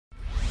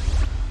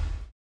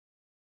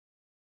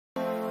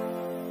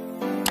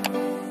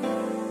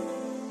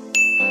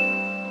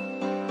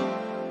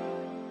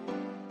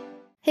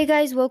Hey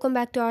guys, welcome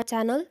back to our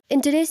channel. In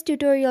today's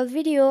tutorial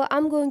video,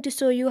 I'm going to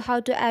show you how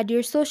to add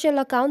your social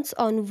accounts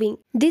on Wing.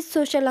 These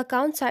social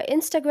accounts are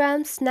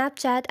Instagram,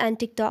 Snapchat and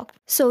TikTok.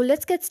 So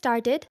let's get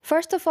started.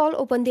 First of all,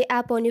 open the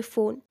app on your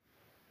phone.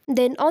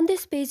 Then on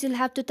this page, you'll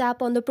have to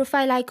tap on the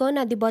profile icon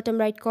at the bottom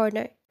right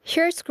corner.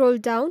 Here, scroll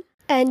down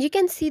and you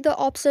can see the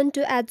option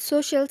to add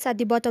socials at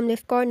the bottom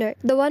left corner,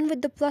 the one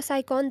with the plus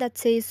icon that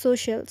says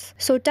socials.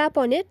 So tap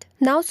on it.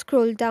 Now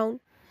scroll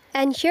down.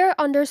 And here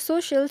under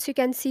socials, you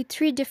can see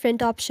 3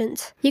 different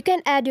options. You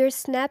can add your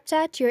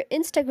Snapchat, your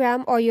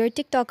Instagram or your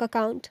TikTok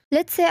account.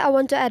 Let's say I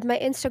want to add my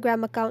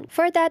Instagram account.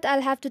 For that,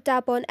 I'll have to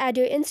tap on add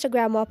your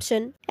Instagram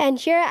option. And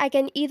here I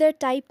can either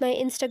type my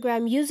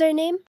Instagram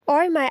username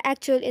or my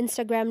actual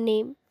Instagram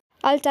name.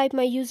 I'll type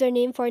my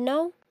username for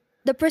now.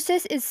 The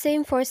process is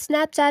same for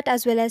Snapchat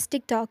as well as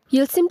TikTok.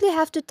 You'll simply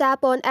have to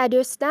tap on add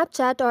your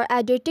Snapchat or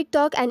add your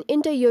TikTok and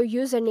enter your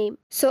username.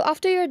 So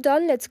after you're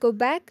done, let's go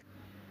back.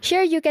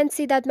 Here you can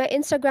see that my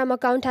Instagram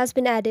account has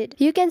been added.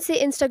 You can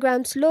see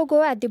Instagram's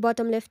logo at the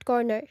bottom left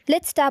corner.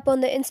 Let's tap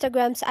on the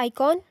Instagram's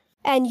icon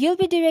and you'll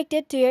be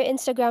directed to your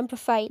Instagram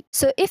profile.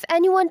 So if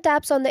anyone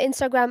taps on the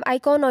Instagram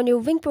icon on your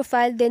Wing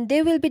profile, then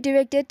they will be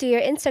directed to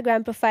your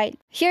Instagram profile.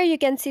 Here you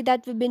can see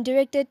that we've been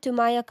directed to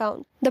my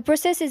account. The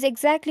process is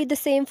exactly the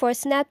same for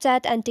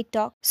Snapchat and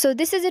TikTok. So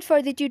this is it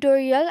for the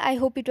tutorial. I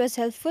hope it was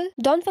helpful.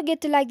 Don't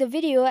forget to like the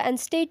video and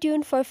stay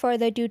tuned for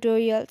further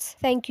tutorials.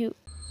 Thank you.